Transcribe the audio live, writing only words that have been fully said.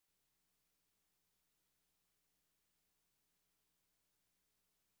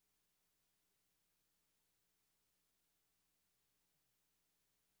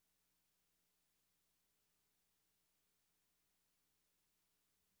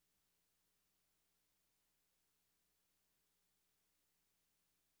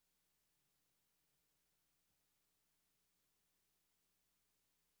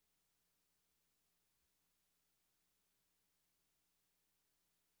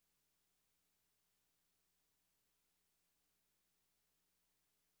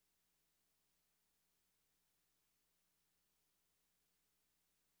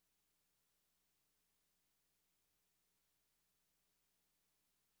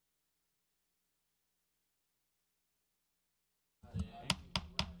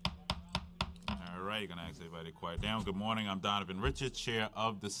You're going to ask everybody to quiet down. Good morning. I'm Donovan Richards, Chair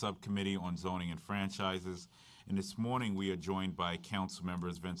of the Subcommittee on Zoning and Franchises. And this morning we are joined by Council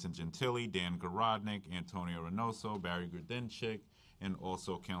members Vincent Gentili, Dan Garodnick, Antonio Reynoso, Barry Grudenchik, and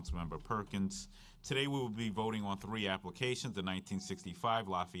also Councilmember Perkins. Today we will be voting on 3 applications: the 1965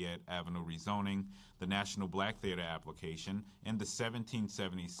 Lafayette Avenue rezoning, the National Black Theater application, and the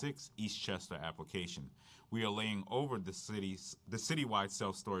 1776 Eastchester application. We are laying over the citywide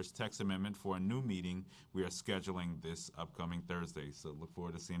self-storage text amendment for a new meeting we are scheduling this upcoming Thursday. So look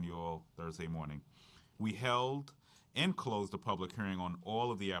forward to seeing you all Thursday morning. We held and closed the public hearing on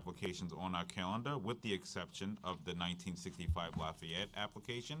all of the applications on our calendar, with the exception of the 1965 Lafayette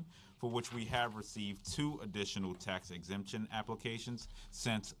application, for which we have received 2 additional tax exemption applications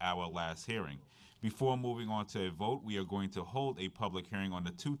since our last hearing. Before moving on to a vote, we are going to hold a public hearing on the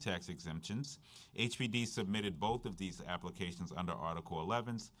 2 tax exemptions. HPD submitted both of these applications under Article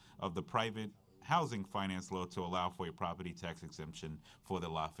 11 of the Private Housing Finance Law to allow for a property tax exemption for the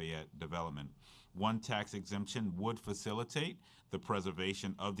Lafayette development. One tax exemption would facilitate the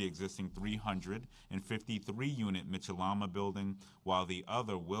preservation of the existing 353-unit Mitchell-Lama building, while the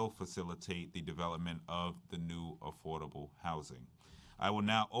other will facilitate the development of the new affordable housing. I will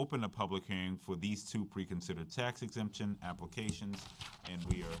now open a public hearing for these 2 pre-considered tax exemption applications, and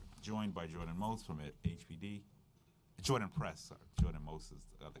we are joined by Jordan Mose from HPD. Jordan Press, sorry. Jordan Mose is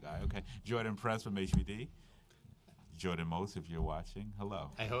the other guy. Okay. Jordan Press from HPD. Jordan Mose, if you're watching, hello.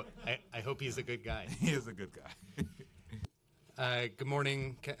 I hope he's a good guy. He is a good guy. Good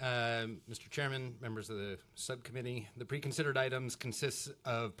morning, Mr. Chairman, members of the subcommittee. The pre-considered items consist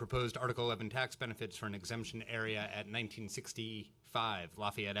of proposed Article 11 tax benefits for an exemption area at 1965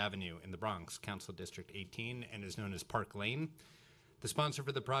 Lafayette Avenue in the Bronx, Council District 18, and is known as Park Lane. The sponsor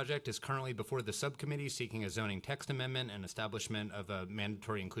for the project is currently before the subcommittee seeking a zoning text amendment and establishment of a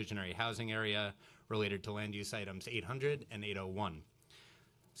mandatory inclusionary housing area related to land use items 800 and 801.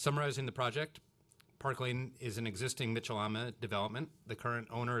 Summarizing the project, Park Lane is an existing Mitchell-Lama development. The current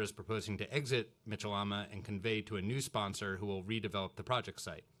owner is proposing to exit Mitchell-Lama and convey to a new sponsor who will redevelop the project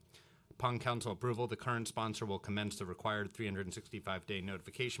site. Upon council approval, the current sponsor will commence the required 365-day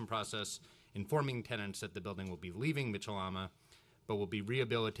notification process, informing tenants that the building will be leaving Mitchell-Lama, but will be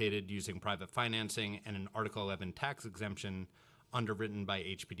rehabilitated using private financing and an Article 11 tax exemption underwritten by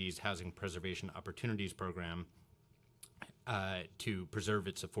HPD's Housing Preservation Opportunities Program to preserve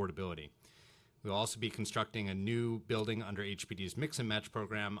its affordability. We'll also be constructing a new building under HPD's Mix and Match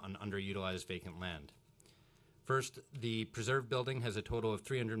program on underutilized vacant land. First, the preserved building has a total of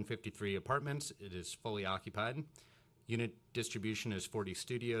 353 apartments. It is fully occupied. Unit distribution is 40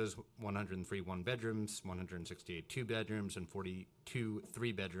 studios, 103 one-bedrooms, 168 two-bedrooms, and 42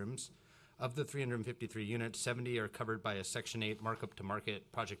 three-bedrooms. Of the 353 units, 70 are covered by a Section 8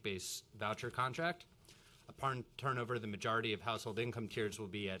 markup-to-market project-based voucher contract. Upon turnover, the majority of household income tiers will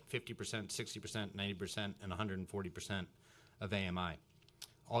be at 50%, 60%, 90%, and 140% of AMI.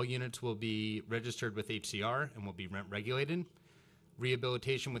 All units will be registered with HCR and will be rent regulated.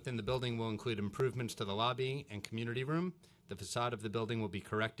 Rehabilitation within the building will include improvements to the lobby and community room. The facade of the building will be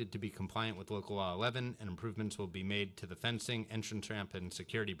corrected to be compliant with Local Law 11, and improvements will be made to the fencing, entrance ramp, and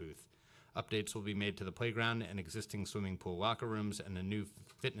security booth. Updates will be made to the playground and existing swimming pool locker rooms, and a new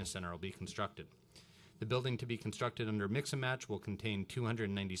fitness center will be constructed. The building to be constructed under Mix and Match will contain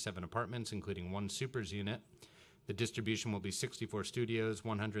 297 apartments, including 1 supers unit. The distribution will be 64 studios,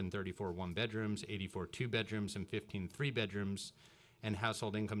 134 one-bedrooms, 84 two-bedrooms, and 15 three-bedrooms, and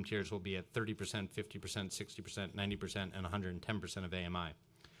household income tiers will be at 30%, 50%, 60%, 90%, and 110% of AMI.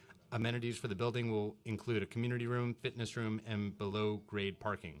 Amenities for the building will include a community room, fitness room, and below-grade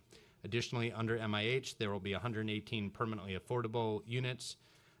parking. Additionally, under MIH, there will be 118 permanently affordable units,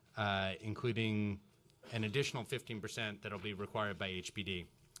 including an additional 15% that will be required by HPD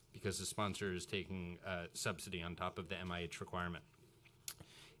because the sponsor is taking subsidy on top of the MIH requirement.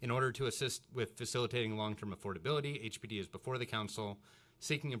 In order to assist with facilitating long-term affordability, HPD is before the council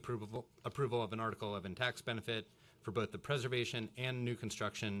seeking approval of an Article 11 tax benefit for both the preservation and new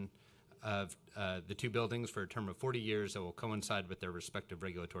construction of the 2 buildings for a term of 40 years that will coincide with their respective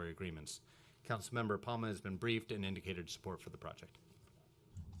regulatory agreements. Councilmember Palma has been briefed and indicated support for the project.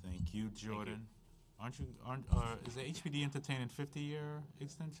 Thank you, Jordan. Thank you. Is the HPD entertaining 50-year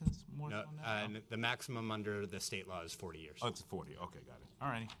extensions more No, so now? the maximum under the state law is 40 years. Oh, it's 40. Okay, got it. All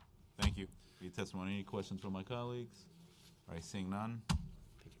righty. Thank you for your testimony. Any questions from my colleagues? All right, seeing none,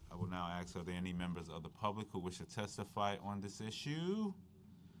 I will now ask, are there any members of the public who wish to testify on this issue?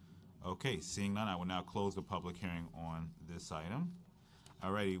 Okay, seeing none, I will now close the public hearing on this item.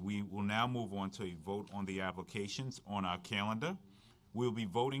 All righty, we will now move on to a vote on the applications on our calendar. We will be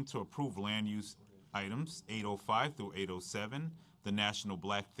voting to approve land use items, 805 through 807, the National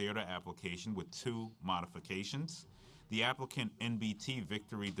Black Theater application with 2 modifications. The applicant, NBT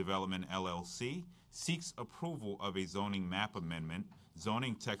Victory Development LLC, seeks approval of a zoning map amendment,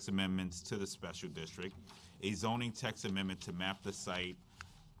 zoning text amendments to the special district, a zoning text amendment to map the site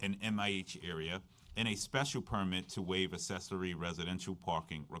in MIH area, and a special permit to waive accessory residential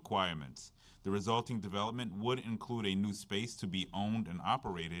parking requirements. The resulting development would include a new space to be owned and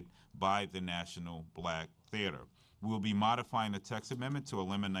operated by the National Black Theater. We will be modifying the text amendment to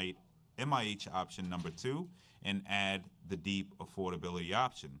eliminate MIH option number 2 and add the deep affordability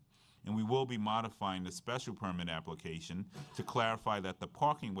option. And we will be modifying the special permit application to clarify that the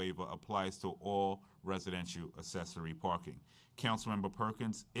parking waiver applies to all residential accessory parking. Councilmember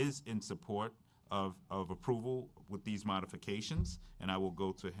Perkins is in support of approval with these modifications, and I will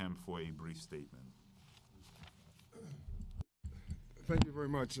go to him for a brief statement. Thank you very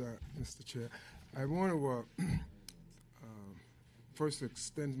much, Mr. Chair. I want to first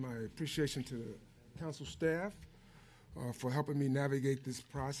extend my appreciation to the council staff for helping me navigate this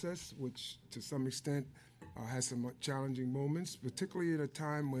process, which to some extent has some challenging moments, particularly at a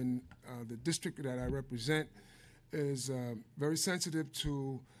time when the district that I represent is very sensitive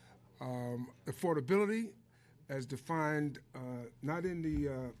to affordability as defined not in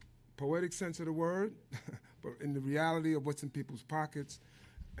the poetic sense of the word, but in the reality of what's in people's pockets.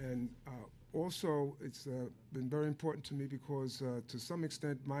 And also, it's been very important to me because to some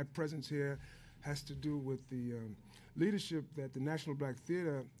extent my presence here has to do with the leadership that the National Black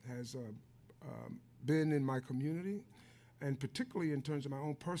Theater has been in my community, and particularly in terms of my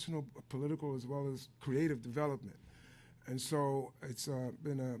own personal, political, as well as creative development. And so it's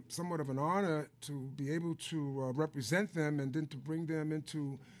been somewhat of an honor to be able to represent them and then to bring them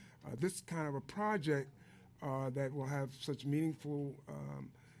into this kind of a project that will have such meaningful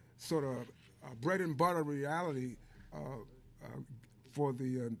sort of bread and butter reality for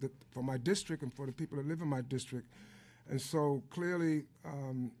for my district and for the people that live in my district. And so clearly,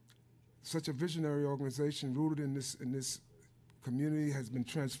 such a visionary organization rooted in this community has been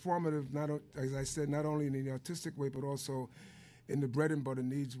transformative, as I said, not only in the artistic way, but also in the bread and butter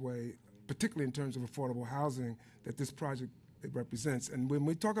needs way, particularly in terms of affordable housing that this project represents. And when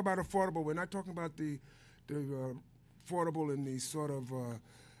we talk about affordable, we're not talking about the affordable in the sort of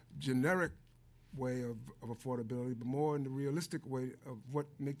generic way of affordability, but more in the realistic way of what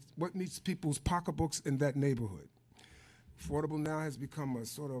meets people's pocketbooks in that neighborhood. Affordable now has become a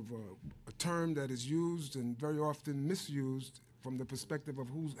sort of a term that is used and very often misused from the perspective of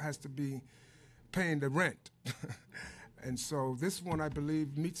who has to be paying the rent. And so this one, I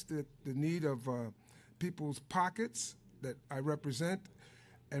believe, meets the need of people's pockets that I represent,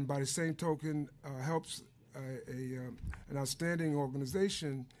 and by the same token helps an outstanding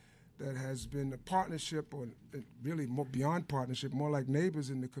organization that has been a partnership, or really more beyond partnership, more like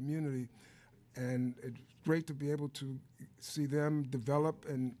neighbors in the community. And it's great to be able to see them develop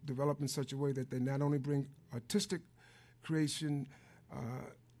in such a way that they not only bring artistic creation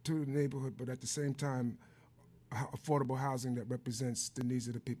to the neighborhood, but at the same time, affordable housing that represents the needs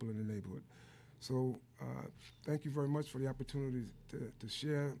of the people in the neighborhood. So thank you very much for the opportunity to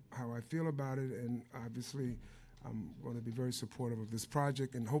share how I feel about it, and obviously I'm going to be very supportive of this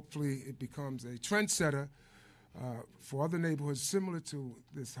project, and hopefully it becomes a trendsetter for other neighborhoods similar to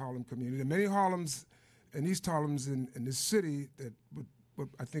this Harlem community. There are many Harlems and East Harlems in this city that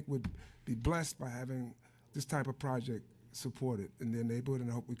I think would be blessed by having this type of project supported in their neighborhood,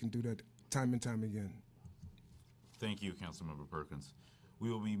 and I hope we can do that time and time again. Thank you, Councilmember Perkins. We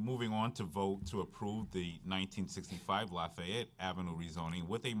will be moving on to vote to approve the 1965 Lafayette Avenue rezoning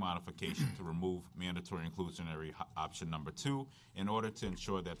with a modification to remove mandatory inclusionary option number 2 in order to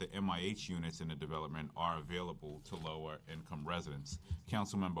ensure that the MIH units in the development are available to lower income residents.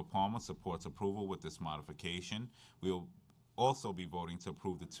 Councilmember Palmer supports approval with this modification. We will also be voting to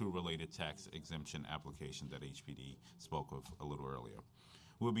approve the 2 related tax exemption applications that HPD spoke of a little earlier.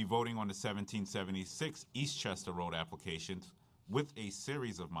 We'll be voting on the 1776 Eastchester Road applications with a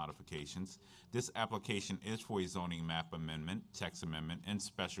series of modifications. This application is for a zoning map amendment, text amendment, and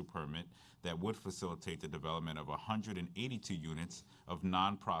special permit that would facilitate the development of 182 units of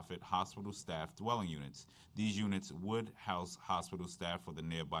nonprofit hospital staff dwelling units. These units would house hospital staff for the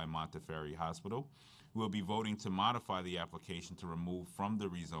nearby Montefiore Hospital. We'll be voting to modify the application to remove from the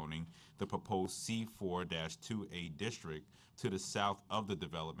rezoning the proposed C4-2A district to the south of the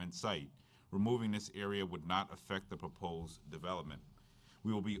development site. Removing this area would not affect the proposed development.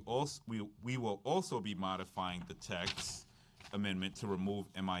 We will also be modifying the text amendment to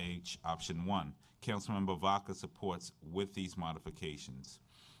remove MIH option 1. Councilmember Vaca supports with these modifications.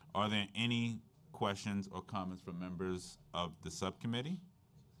 Are there any questions or comments from members of the subcommittee?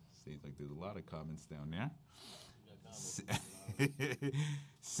 Seems like there's a lot of comments down there.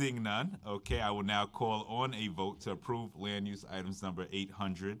 Seeing none, okay, I will now call on a vote to approve land use items number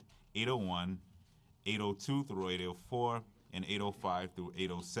 800, 801, 802 through 804, and 805 through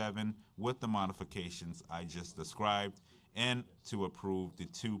 807 with the modifications I just described, and to approve the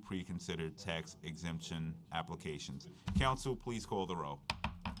 2 pre-considered tax exemption applications. Council, please call the roll.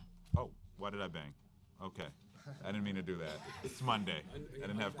 Oh, why did I bang? Okay. I didn't mean to do that. It's Monday. I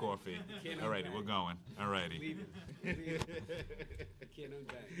didn't have coffee. All righty, we're going. All righty.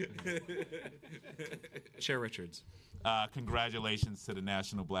 Chair Richards. Congratulations to the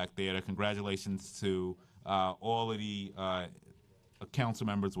National Black Theater. Congratulations to all of the council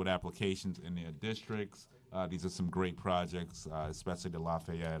members with applications in their districts. These are some great projects, especially the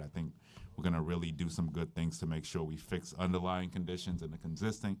Lafayette. I think we're going to really do some good things to make sure we fix underlying conditions in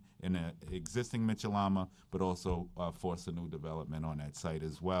the existing Mitchell-Lama, but also force a new development on that site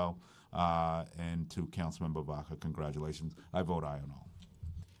as well. And to Councilmember Vaca, congratulations. I vote aye on all.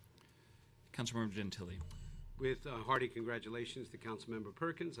 Councilmember Gentili. With hearty congratulations to Councilmember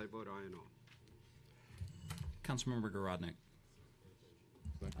Perkins, I vote aye on all. Councilmember Garodnick.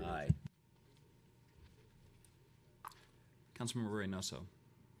 Aye. Councilmember Reynoso.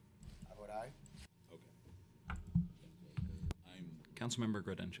 I vote aye. Councilmember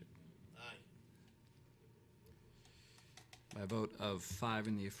Grodenchik. Aye. By a vote of 5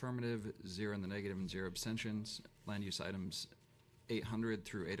 in the affirmative, 0 in the negative, and 0 abstentions, land use items 800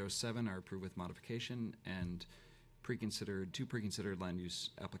 through 807 are approved with modification, and 2 pre-considered land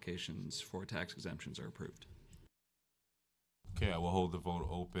use applications for tax exemptions are approved. Okay, I will hold the vote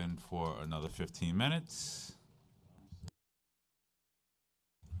open for another 15 minutes.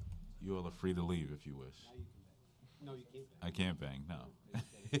 You all are free to leave if you wish. No, you can't. I can't bang, no.